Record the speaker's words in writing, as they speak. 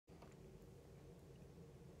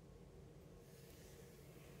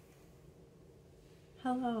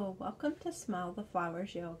Hello, welcome to Smell the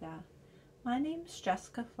Flowers Yoga. My name is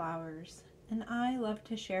Jessica Flowers, and I love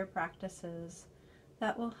to share practices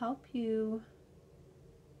that will help you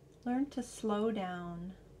learn to slow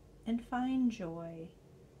down and find joy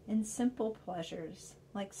in simple pleasures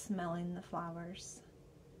like smelling the flowers.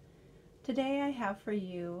 Today I have for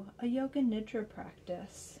you a Yoga Nidra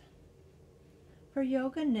practice. For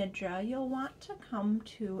Yoga Nidra, you'll want to come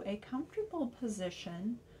to a comfortable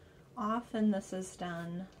position. Often this is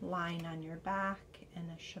done lying on your back in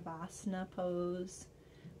a Shavasana pose,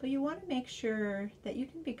 but you want to make sure that you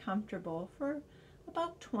can be comfortable for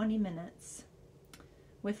about 20 minutes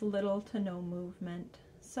with little to no movement.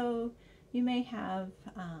 So you may have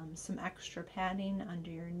some extra padding under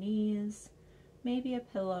your knees, maybe a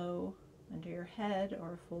pillow under your head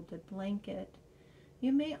or a folded blanket.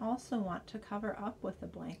 You may also want to cover up with a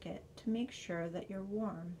blanket to make sure that you're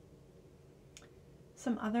warm.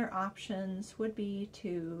 Some other options would be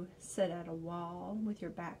to sit at a wall with your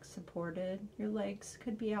back supported. Your legs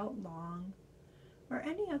could be out long, or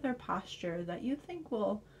any other posture that you think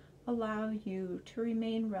will allow you to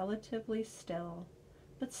remain relatively still,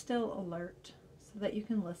 but still alert, so that you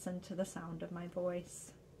can listen to the sound of my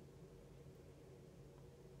voice.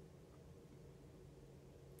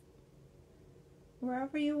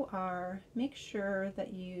 Wherever you are, make sure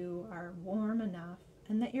that you are warm enough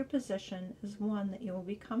and that your position is one that you will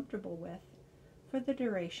be comfortable with for the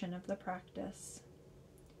duration of the practice.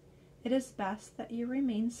 It is best that you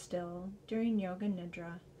remain still during Yoga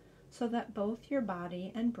Nidra so that both your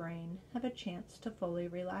body and brain have a chance to fully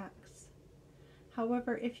relax.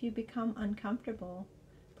 However, if you become uncomfortable,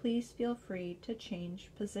 please feel free to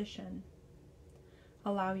change position.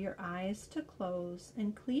 Allow your eyes to close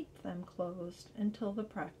and keep them closed until the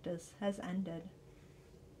practice has ended.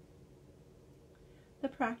 The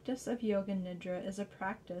practice of Yoga Nidra is a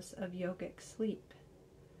practice of yogic sleep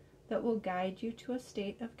that will guide you to a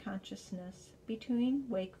state of consciousness between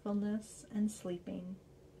wakefulness and sleeping.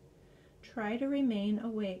 Try to remain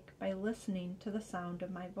awake by listening to the sound of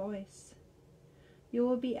my voice. You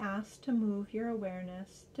will be asked to move your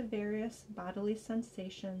awareness to various bodily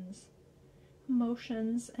sensations,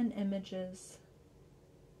 emotions, and images.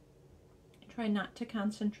 Try not to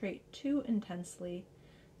concentrate too intensely,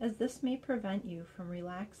 as this may prevent you from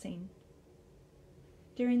relaxing.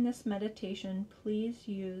 During this meditation, please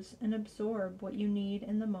use and absorb what you need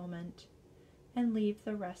in the moment and leave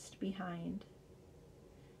the rest behind.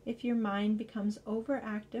 If your mind becomes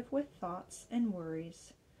overactive with thoughts and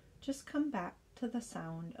worries, just come back to the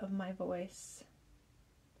sound of my voice.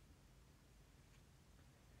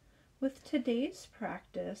 With today's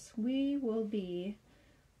practice, we will be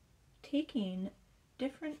taking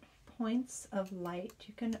different points of light.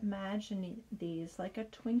 You can imagine these like a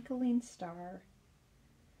twinkling star,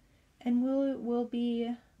 and we'll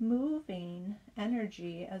be moving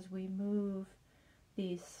energy as we move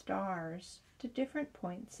these stars to different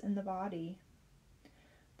points in the body.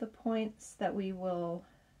 The points that we will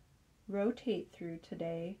rotate through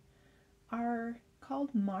today are called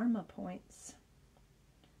Marma points.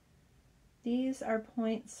 These are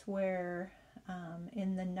points where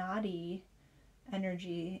in the nadi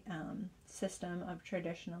energy system of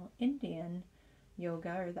traditional Indian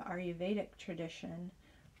yoga, or the Ayurvedic tradition,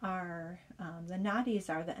 the nadis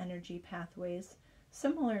are the energy pathways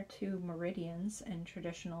similar to meridians in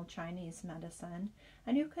traditional Chinese medicine,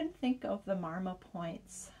 and you can think of the Marma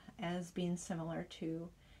points as being similar to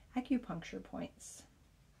acupuncture points.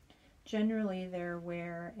 Generally, they're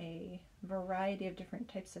where a variety of different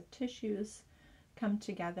types of tissues come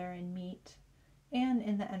together and meet, and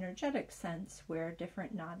in the energetic sense, where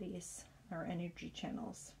different nadis or energy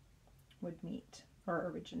channels would meet or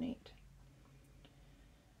originate.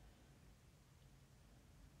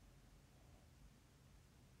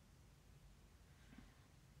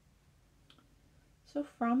 So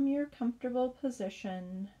from your comfortable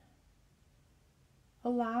position,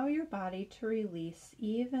 allow your body to release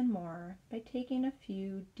even more by taking a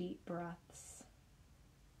few deep breaths.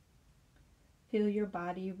 Feel your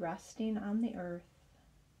body resting on the earth.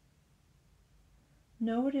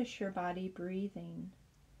 Notice your body breathing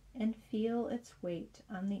and feel its weight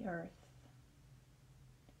on the earth.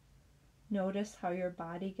 Notice how your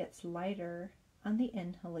body gets lighter on the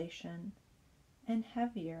inhalation and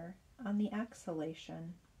heavier on the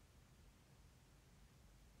exhalation.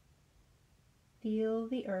 Feel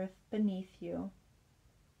the earth beneath you.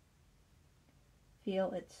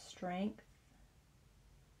 Feel its strength,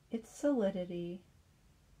 its solidity,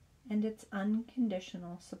 and its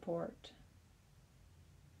unconditional support.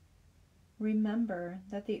 Remember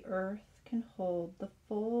that the earth can hold the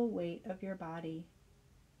full weight of your body,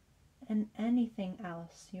 and anything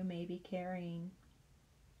else you may be carrying.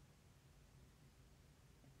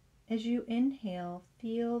 As you inhale,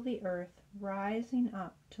 feel the earth rising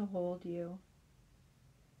up to hold you.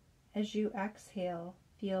 As you exhale,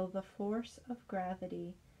 feel the force of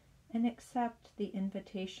gravity and accept the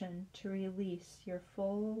invitation to release your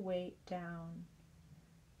full weight down,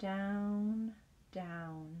 down,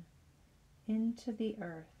 down, into the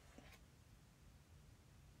earth.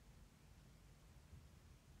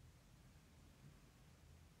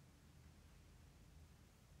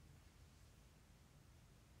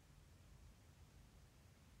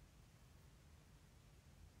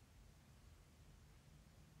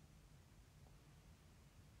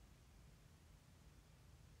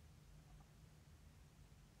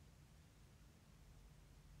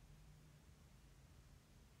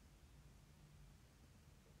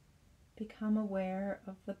 Become aware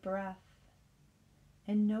of the breath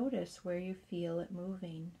and notice where you feel it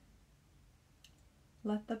moving.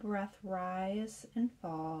 Let the breath rise and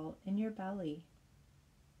fall in your belly.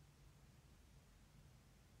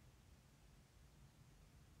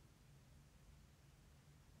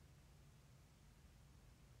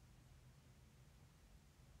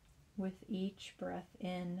 With each breath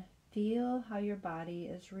in, feel how your body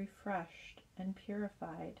is refreshed and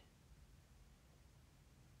purified.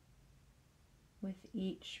 With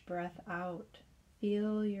each breath out,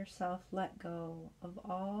 feel yourself let go of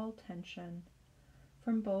all tension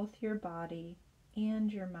from both your body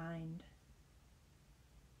and your mind.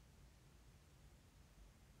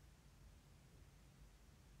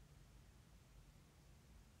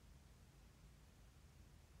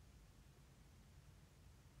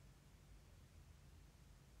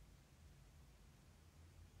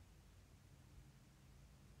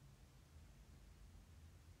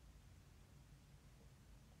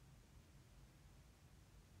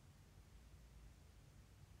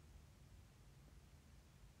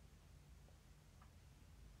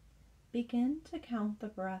 Begin to count the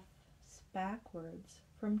breaths backwards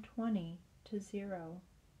from 20 to 0.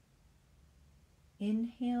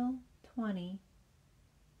 Inhale 20,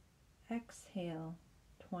 exhale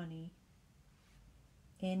 20.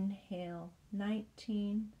 Inhale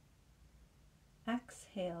 19,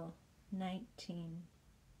 exhale 19.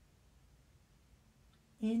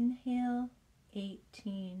 Inhale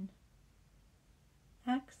 18,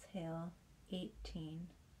 exhale 18,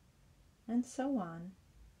 and so on.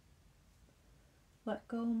 Let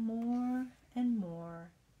go more and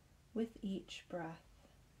more with each breath.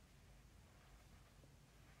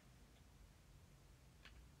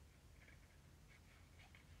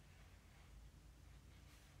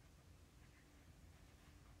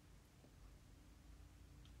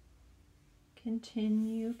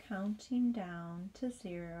 Continue counting down to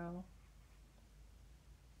 0.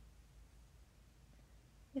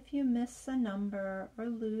 If you miss a number or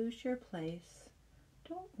lose your place,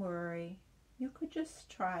 don't worry. You could just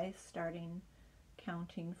try starting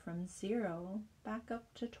counting from 0 back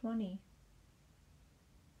up to 20.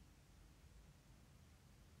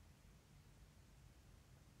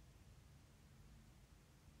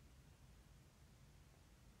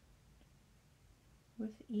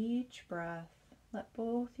 With each breath, let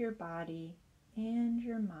both your body and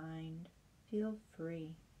your mind feel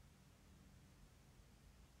free.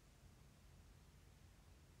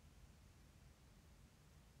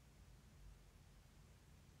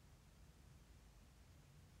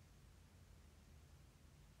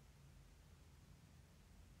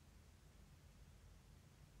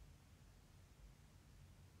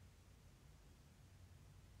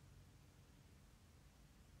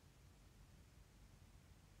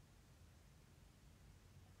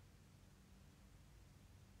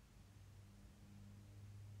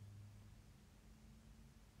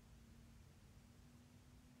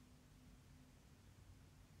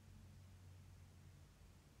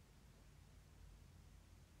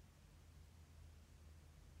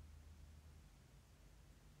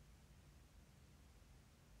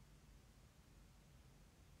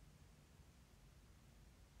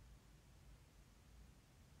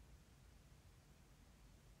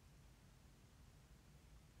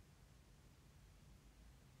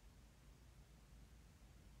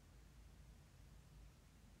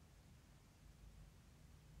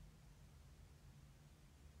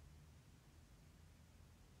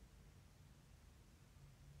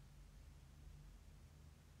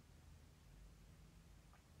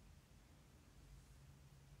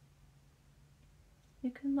 You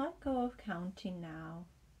can let go of counting now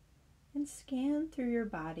and scan through your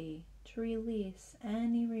body to release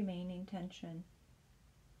any remaining tension.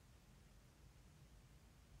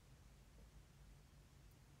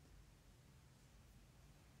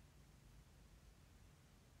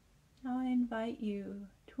 invite you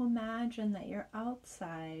to imagine that you're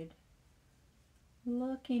outside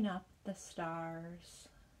looking up at the stars.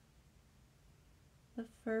 The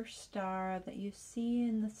first star that you see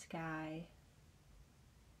in the sky.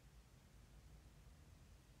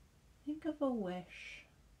 Think of a wish.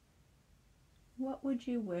 What would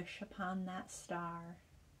you wish upon that star?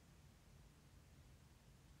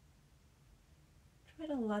 Try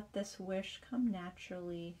to let this wish come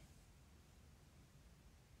naturally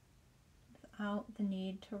without the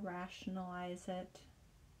need to rationalize it.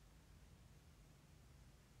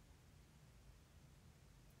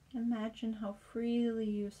 Imagine how freely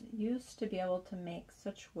you used to be able to make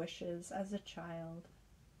such wishes as a child.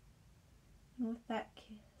 And with that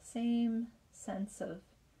same sense of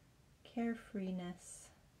carefreeness,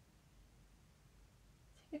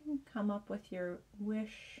 you can come up with your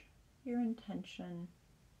wish, your intention,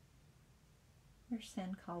 your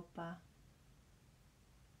sankalpa.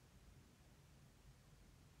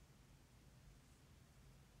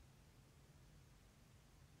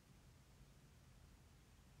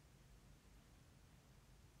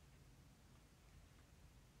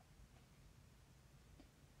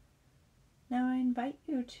 Now I invite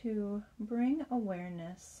you to bring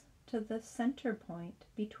awareness to the center point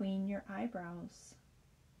between your eyebrows.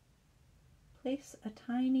 Place a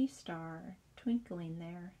tiny star twinkling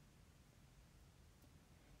there.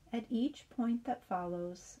 At each point that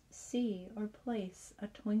follows, see or place a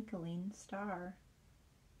twinkling star.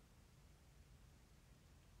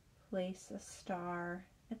 Place a star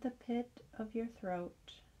at the pit of your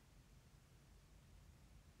throat,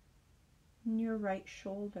 in your right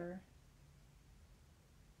shoulder,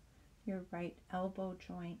 your right elbow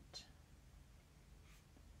joint,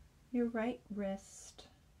 your right wrist,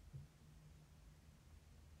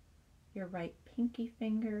 your right pinky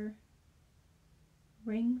finger,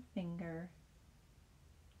 ring finger,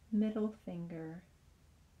 middle finger,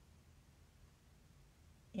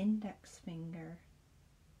 index finger,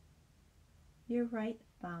 your right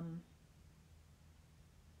thumb.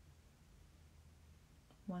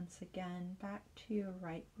 Once again, back to your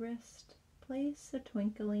right wrist. Place a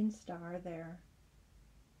twinkling star there.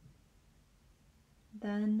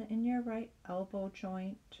 Then in your right elbow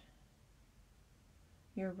joint,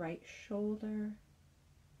 your right shoulder,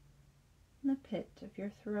 and the pit of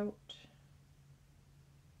your throat.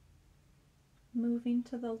 Moving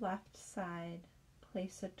to the left side,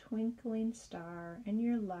 place a twinkling star in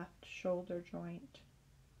your left shoulder joint,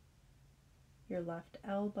 your left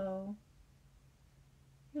elbow,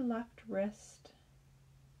 your left wrist,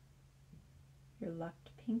 your left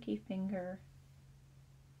pinky finger,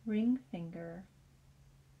 ring finger,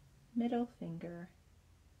 middle finger,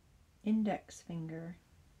 index finger,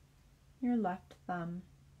 your left thumb.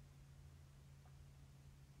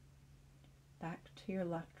 Back to your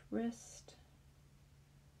left wrist,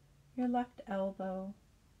 your left elbow,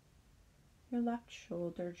 your left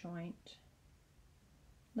shoulder joint,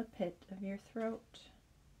 the pit of your throat.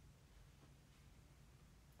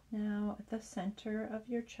 Now at the center of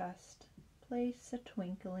your chest, place a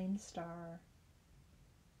twinkling star.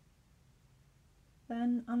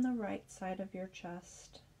 Then on the right side of your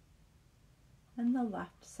chest and the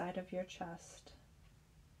left side of your chest,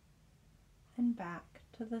 and back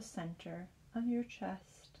to the center of your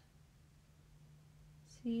chest.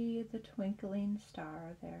 See the twinkling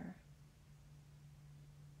star there.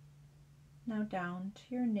 Now down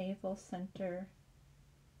to your navel center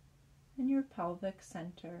and your pelvic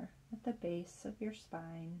center at the base of your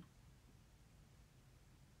spine.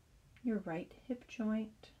 Your right hip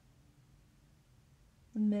joint,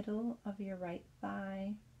 the middle of your right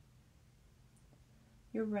thigh,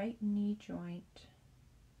 your right knee joint,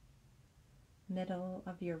 middle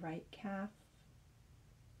of your right calf,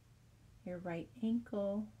 your right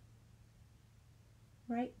ankle,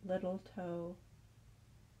 right little toe,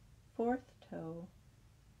 fourth toe,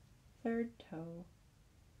 third toe,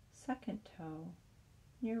 second toe,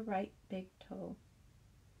 your right big toe,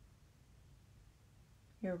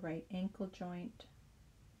 your right ankle joint,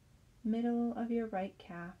 middle of your right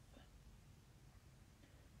calf,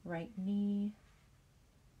 right knee,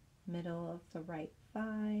 middle of the right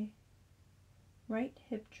thigh, right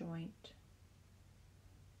hip joint,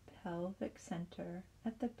 pelvic center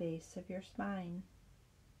at the base of your spine.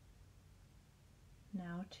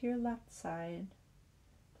 Now to your left side,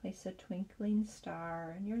 place a twinkling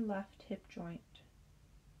star in your left hip joint,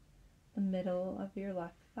 the middle of your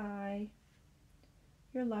left thigh,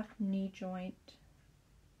 your left knee joint,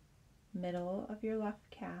 middle of your left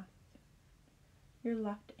calf, your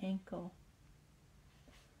left ankle,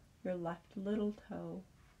 your left little toe,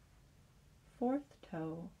 fourth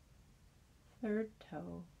toe, third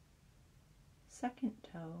toe, second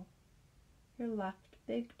toe, your left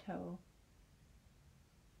big toe,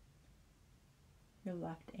 your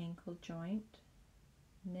left ankle joint,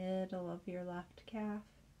 middle of your left calf,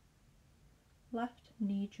 left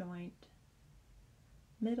knee joint,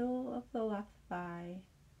 middle of the left thigh,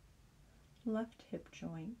 left hip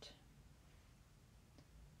joint.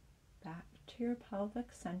 Back to your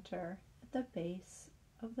pelvic center at the base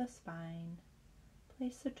of the spine.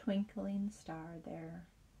 Place a twinkling star there.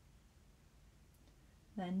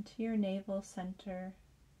 Then to your navel center,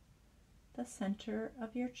 the center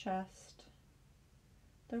of your chest,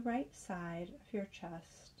 the right side of your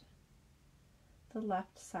chest, the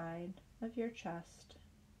left side of your chest,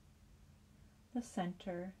 the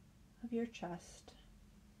center of your chest,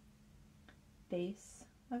 base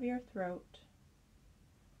of your throat,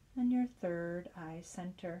 and your third eye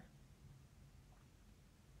center.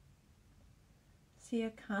 See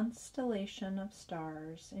a constellation of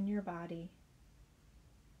stars in your body.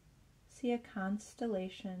 See a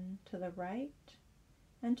constellation to the right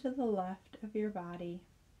and to the left of your body.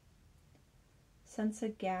 Sense a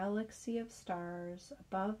galaxy of stars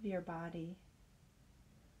above your body.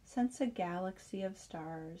 Sense a galaxy of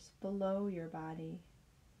stars below your body.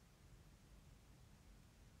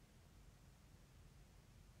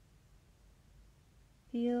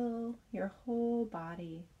 Feel your whole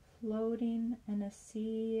body floating in a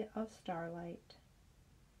sea of starlight.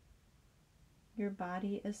 Your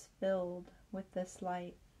body is filled with this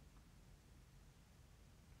light.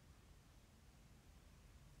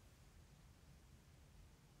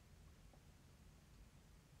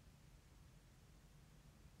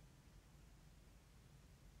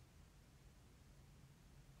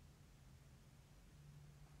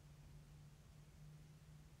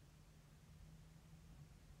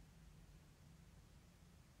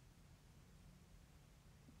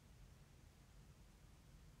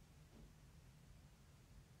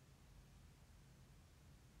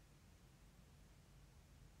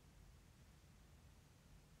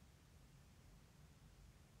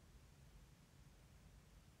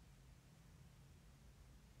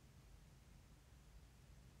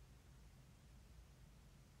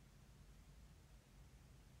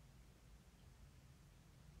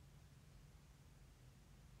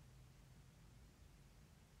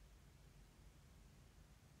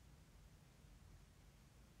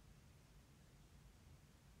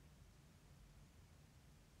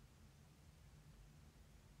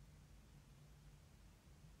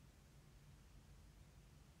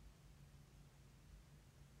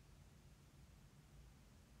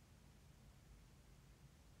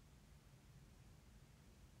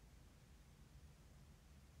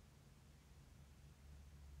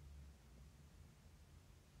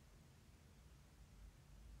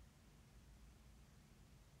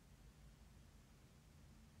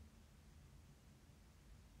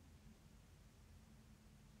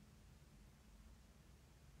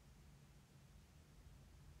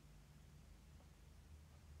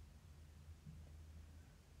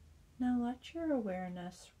 Now let your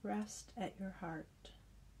awareness rest at your heart.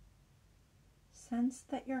 Sense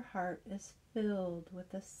that your heart is filled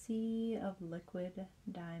with a sea of liquid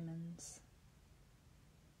diamonds.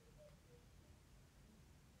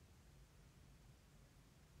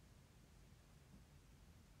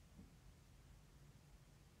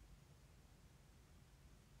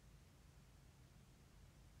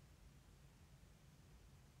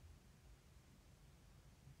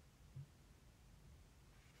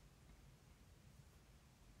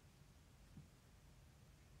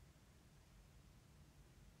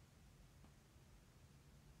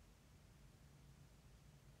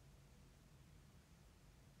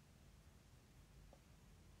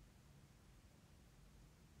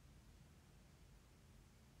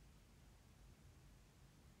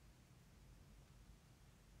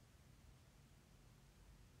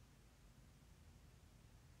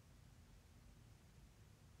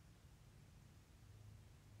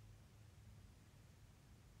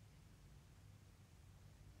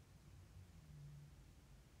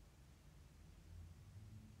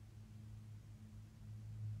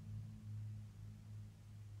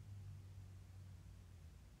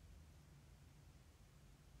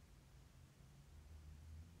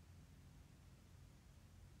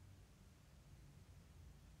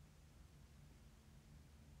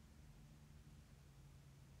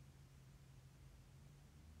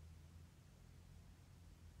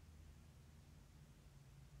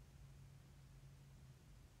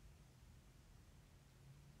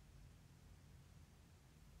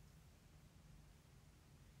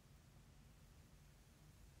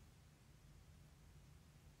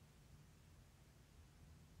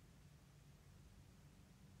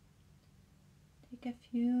 Take a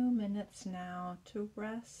few minutes now to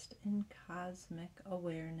rest in cosmic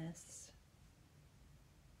awareness.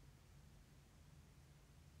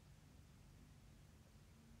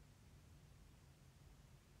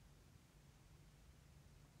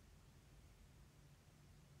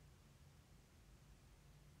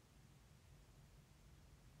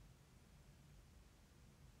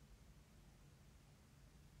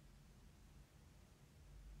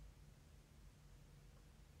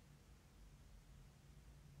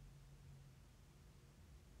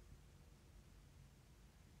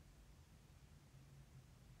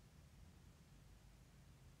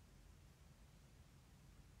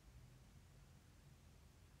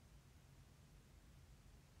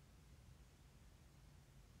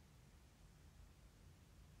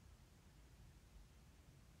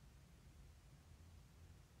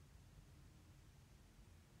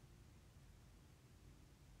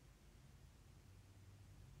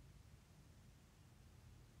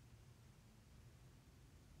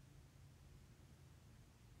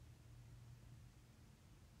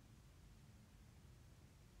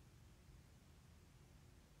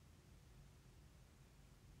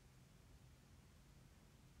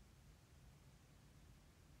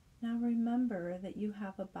 Now remember that you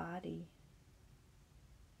have a body.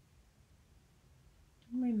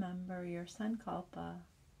 Remember your sankalpa,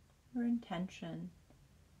 your intention,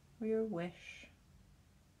 or your wish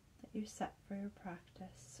that you set for your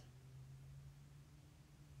practice.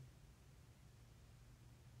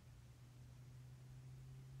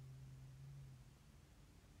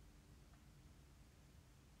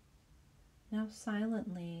 Now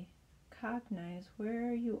silently cognize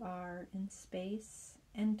where you are in space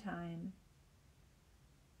and time.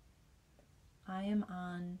 I am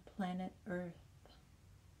on planet Earth,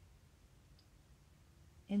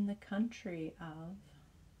 in the country of,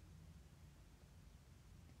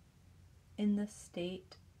 in the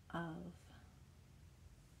state of,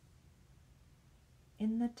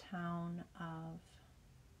 in the town of,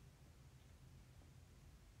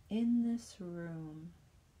 in this room.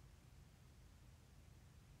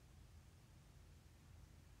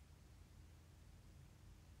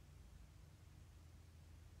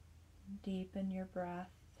 Deepen your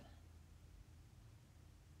breath.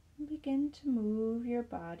 And begin to move your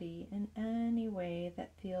body in any way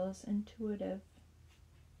that feels intuitive.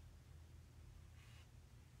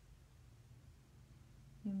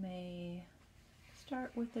 You may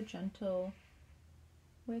start with a gentle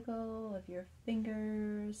wiggle of your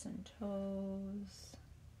fingers and toes,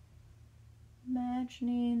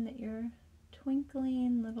 imagining that you're a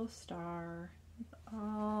twinkling little star,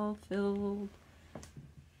 all filled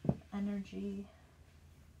with energy.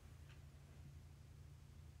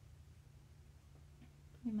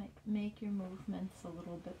 You might make your movements a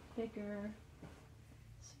little bit bigger,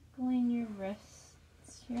 circling your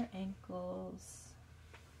wrists, your ankles.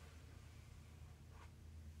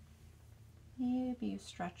 Maybe you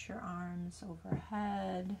stretch your arms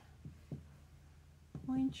overhead,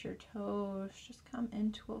 point your toes, just come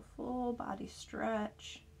into a full body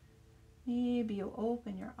stretch. Maybe you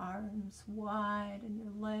open your arms wide and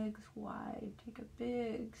your legs wide. Take a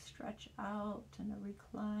big stretch out in a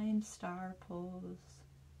reclined star pose.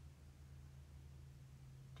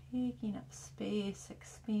 Taking up space,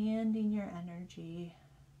 expanding your energy.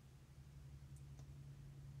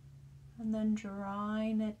 And then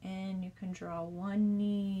drawing it in, you can draw one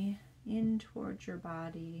knee in towards your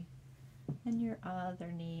body and your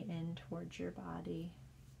other knee in towards your body.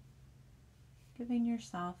 Giving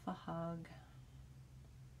yourself a hug.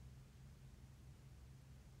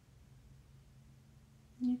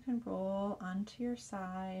 You can roll onto your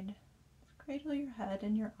side, cradle your head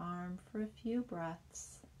in your arm for a few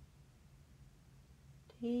breaths.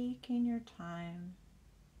 Taking your time,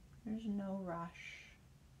 there's no rush.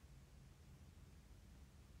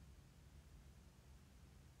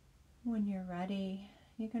 When you're ready,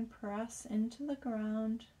 you can press into the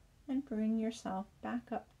ground and bring yourself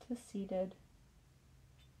back up to seated.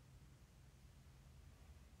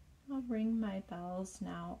 I'll ring my bells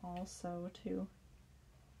now also to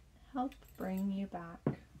help bring you back.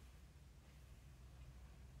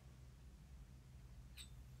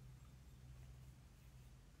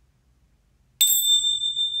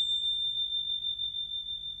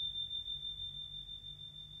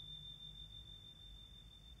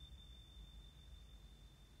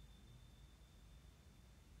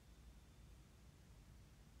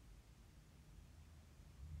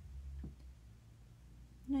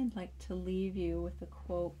 And I'd like to leave you with a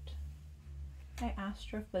quote by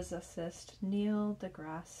astrophysicist Neil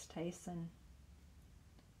deGrasse Tyson.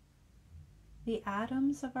 "The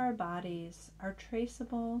atoms of our bodies are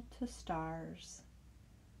traceable to stars,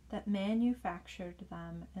 that manufactured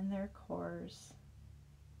them in their cores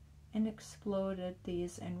and exploded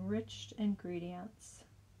these enriched ingredients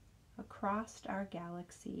across our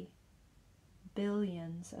galaxy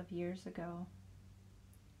billions of years ago.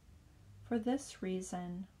 For this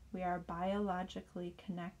reason, we are biologically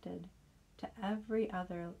connected to every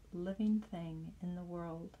other living thing in the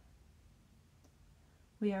world.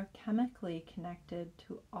 We are chemically connected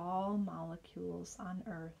to all molecules on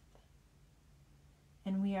Earth,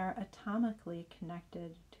 and we are atomically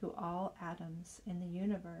connected to all atoms in the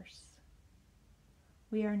universe.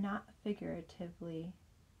 We are not figuratively,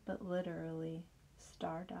 but literally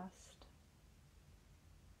stardust.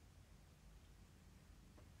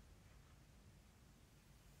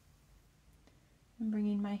 And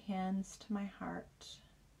bringing my hands to my heart,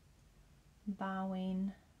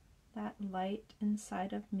 bowing, that light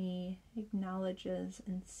inside of me acknowledges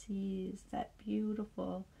and sees that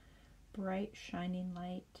beautiful, bright, shining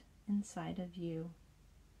light inside of you.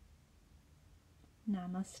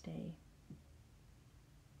 Namaste.